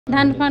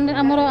धान फंड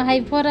आमर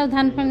हाइफर आ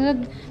धान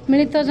फंड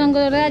मिलित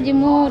संघर आज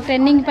मु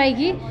ट्रेनिंग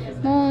पाई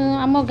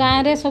आम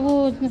गाँव में सब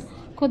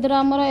क्षुद्र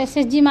आमर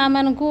एसएचजी माँ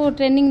मान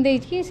ट्रेनिंग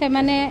देकी से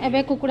माने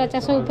एबे कुकुड़ा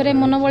चाष उपरे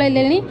मन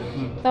बड़े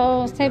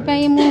तो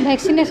से मु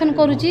वैक्सीनेशन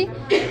करुच्ची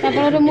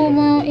फल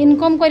मु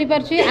इनकम करि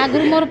आगु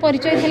मोर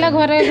परिचय थिला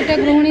घर गोटे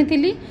गृहिणी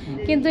थी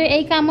किंतु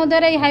यही कम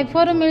द्वारा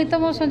हाइफर मिलित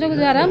मो संयोग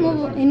द्वारा मु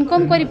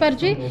इनकम करि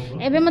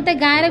एबे मते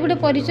गाँव में गोटे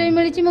परिचय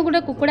मिली मु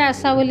गोटे कुकुड़ा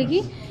आशा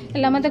बोलिकी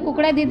मत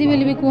कुकुड़ा दीदी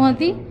बोली भी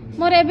कहती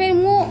मोर एबे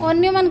मु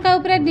अन्य मानका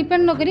ऊपर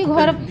डिपेंड न करी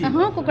घर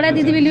हाँ कुकुड़ा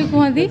दीदी बोली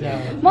कहती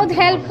बहुत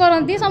हेल्प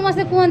करती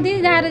समस्ते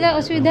कहती जहाँ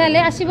असुविधा हेल्ले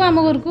आसब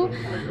आम घर को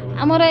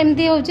आमर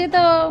एमती हो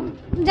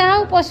तो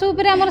जहाँ पशु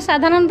उपर आम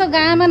साधारणतः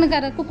गाँ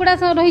मानकार कुकुड़ा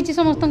रही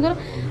समस्त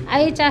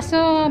आई चाष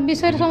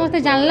विषय समस्ते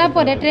जानला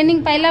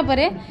ट्रेनिंग पाइला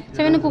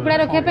से कुकुड़ा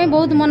रखापी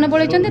बहुत मन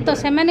बढ़े तो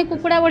से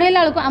कुकुड़ा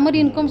बढ़ेला बेलू आमर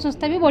इनकम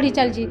संस्था भी बढ़ी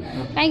चलती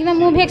कहीं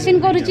मुझे वैक्सीन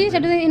करुच्ची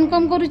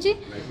इनकम करुच्ची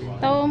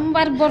तो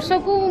वर्ष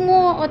को मु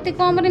अति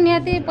कम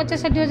निहाती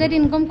 50-60 हजार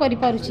इनकम करि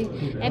पारुची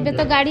एबे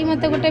तो गाड़ी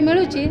मते गोटे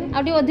मिलुची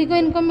आउटी अधिक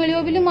इनकम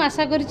मिलियो बिली मु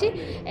आशा करूची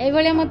एई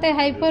भले मते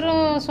हाइपर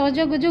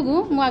सहयोग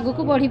जोगु मु आगु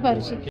को बढ़ी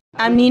पारुची।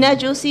 I'm Nina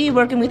Joshi,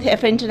 working with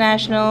F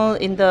International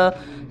in the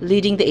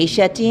leading the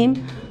Asia team.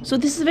 So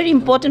this is very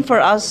important for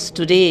us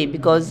today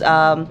because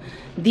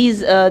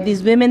these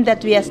women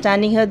that we are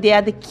standing here, they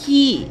are the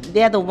key.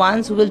 They are the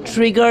ones who will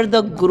trigger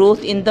the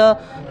growth in the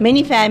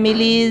many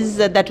families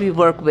that we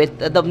work with,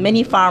 the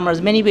many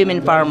farmers, many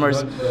women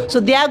farmers.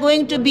 So they are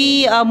going to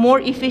be more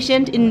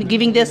efficient in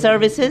giving their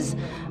services,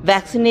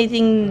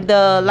 vaccinating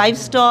the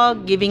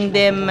livestock, giving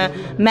them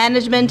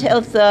management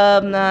health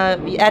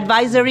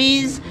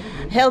advisories,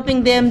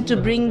 helping them to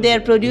bring their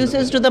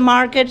producers to the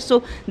market.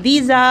 So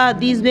these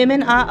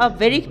women are a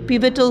very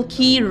pivotal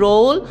key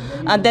role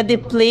that they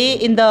play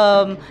in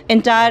the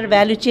entire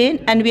value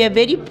chain, and we are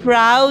very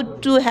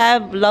proud to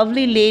have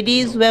lovely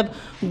ladies who have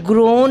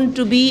grown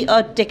to be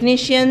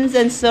technicians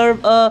and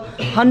serve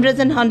hundreds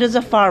and hundreds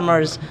of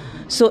farmers.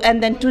 So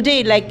and then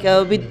today, like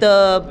with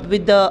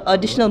the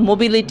additional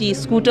mobility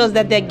scooters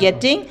that they're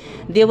getting,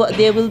 they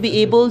will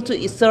be able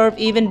to serve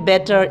even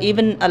better,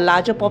 even a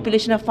larger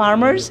population of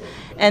farmers,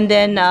 and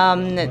then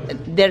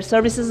their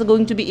services are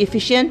going to be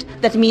efficient.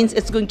 That means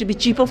it's going to be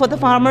cheaper for the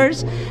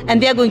farmers,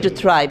 and they are going to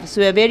thrive.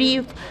 So we're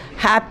very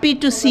happy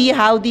to see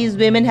how these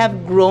women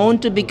have grown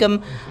to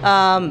become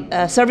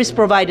service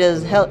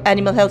providers,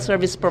 animal health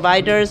service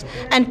providers,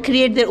 and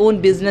create their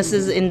own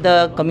businesses in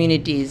the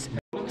communities.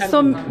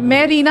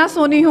 मैं रीना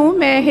सोनी हूँ,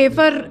 मैं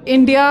heifer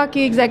India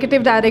की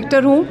executive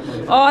director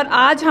हूँ और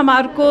आज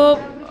हमारे को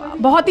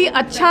बहुत ही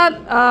अच्छा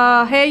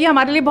है, ये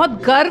हमारे लिए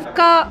बहुत गर्व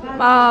का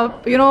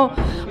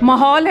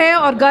माहौल है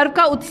और गर्व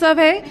का उत्सव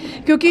है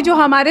क्योंकि जो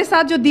हमारे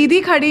साथ जो दीदी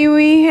खड़ी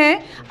हुई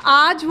हैं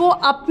आज वो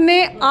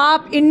अपने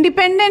आप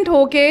इंडिपेंडेंट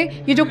होके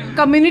ये जो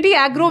कम्युनिटी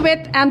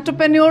एग्रोवेट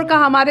एंटरप्रेन्योर का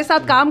हमारे साथ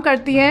काम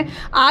करती हैं,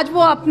 आज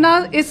वो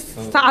अपना इस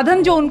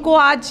साधन जो उनको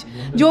आज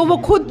जो वो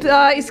खुद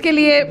इसके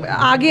लिए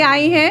आगे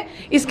आई हैं,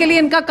 इसके लिए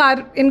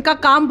इनका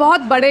काम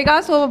बहुत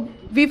बढ़ेगा. सो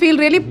we feel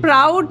really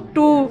proud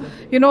to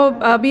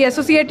be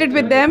associated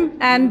with them,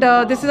 and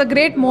this is a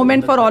great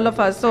moment for all of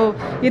us. So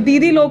ये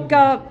दीदी लोग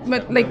का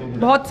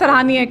बहुत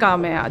सराहनीय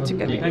काम है आज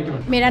के लिए.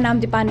 मेरा नाम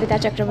दीपान्विता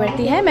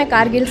चक्रवर्ती है, मैं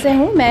कारगिल से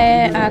हूँ.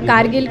 मैं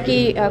कारगिल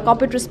की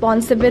कॉर्पोरेट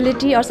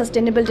रिस्पॉन्सिबिलिटी और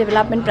सस्टेनेबल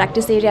डेवलपमेंट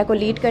प्रैक्टिस एरिया को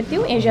लीड करती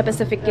हूँ एशिया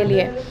पैसिफिक के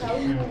लिए.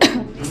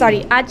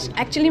 सॉरी, आज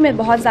एक्चुअली में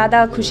बहुत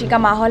ज़्यादा खुशी का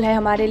माहौल है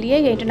हमारे लिए.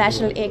 ये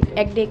इंटरनेशनल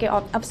एग डे के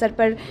अवसर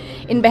पर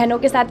इन बहनों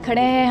के साथ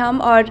खड़े हैं हम,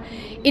 और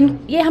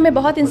ये हमें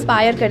बहुत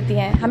इंस्पायर करती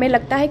हैं. हमें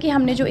लगता है कि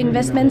हमने जो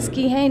इन्वेस्टमेंट्स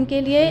की हैं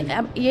इनके लिए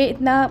ये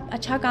इतना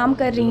अच्छा काम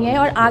कर रही हैं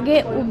और आगे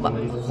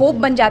होप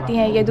बन जाती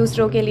हैं ये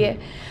दूसरों के लिए,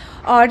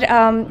 और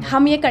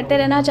हम ये करते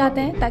रहना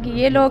चाहते हैं ताकि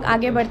ये लोग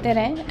आगे बढ़ते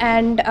रहें.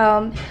 एंड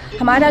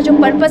हमारा जो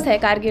पर्पस है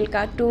कारगिल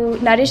का, to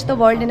nourish the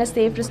world in a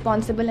safe,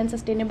 responsible and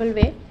sustainable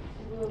वे,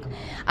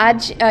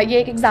 आज ये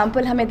एक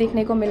एग्जाम्पल हमें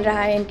देखने को मिल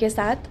रहा है इनके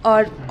साथ,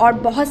 और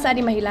बहुत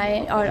सारी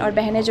महिलाएं और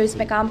बहनें जो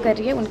इसमें काम कर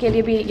रही है उनके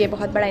लिए भी ये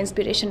बहुत बड़ा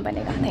इंस्पिरेशन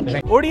बनेगा. Thank you.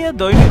 ओडिया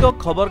दैनिक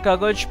खबर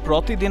कागज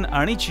प्रतिदिन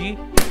आनिछि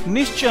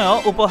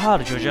निश्चय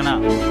उपहार योजना.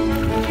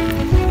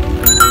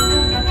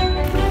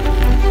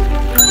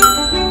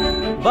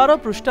 12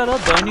 पृष्ठार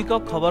दैनिक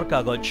खबर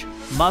कागज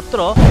मात्र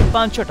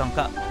 5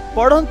 टंका.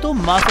 पढ़ंतु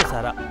मास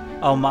सारा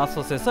आ मास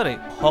शेष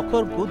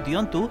हकर को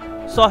दियंतु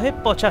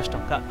 150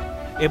 टंका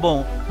एवं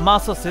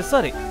मास शेष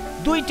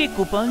 2टी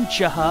कूपन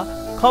जहा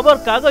खबर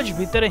कागज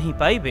भितर ही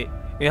पाइबे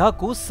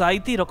एहाकू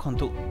साइती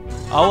रखंतु.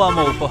 आउ आम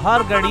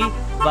उपहार गाड़ी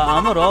बा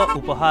आमर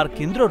उपहार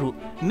केन्द्ररू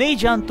नहीं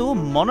जानतु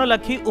मन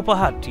लाखी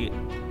उपहार टीए.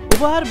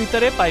 उपहार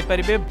भितर पाई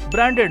परिबे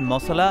ब्रांडेड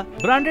मसला,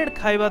 ब्रांडेड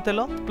खाइबा तेल,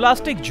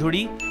 प्लास्टिक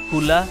झुड़ी,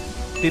 कुला,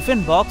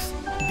 tiffin box,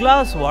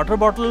 glass water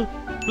bottle,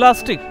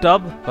 plastic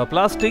tub बा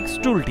plastic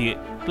stool TA,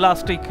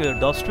 plastic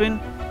dustbin.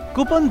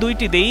 Coupon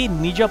 2टी देई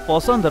निज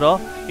पसंदर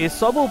ए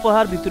सब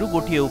उपहार भितरु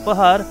गोटिए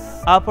उपहार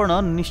आपण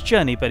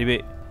निश्चय नहीं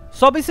पारिबे.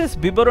 सविशेष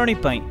विवरणी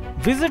पाई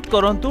विजिट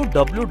करंतु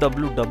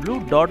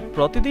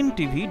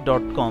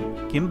www.pratidintv.com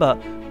किंबा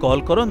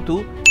कॉल करंतु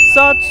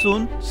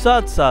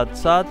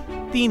 707777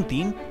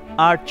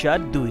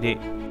 338442 रे।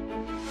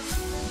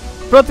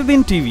 प्रतिदिन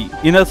TV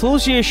in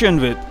association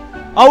with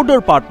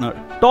outdoor partner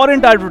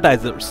Torrent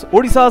Advertisers,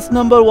 Odisha's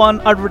 #1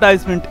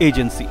 advertisement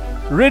agency,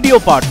 radio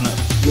partner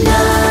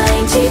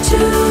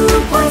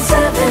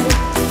 92.7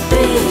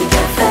 Big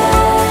FM.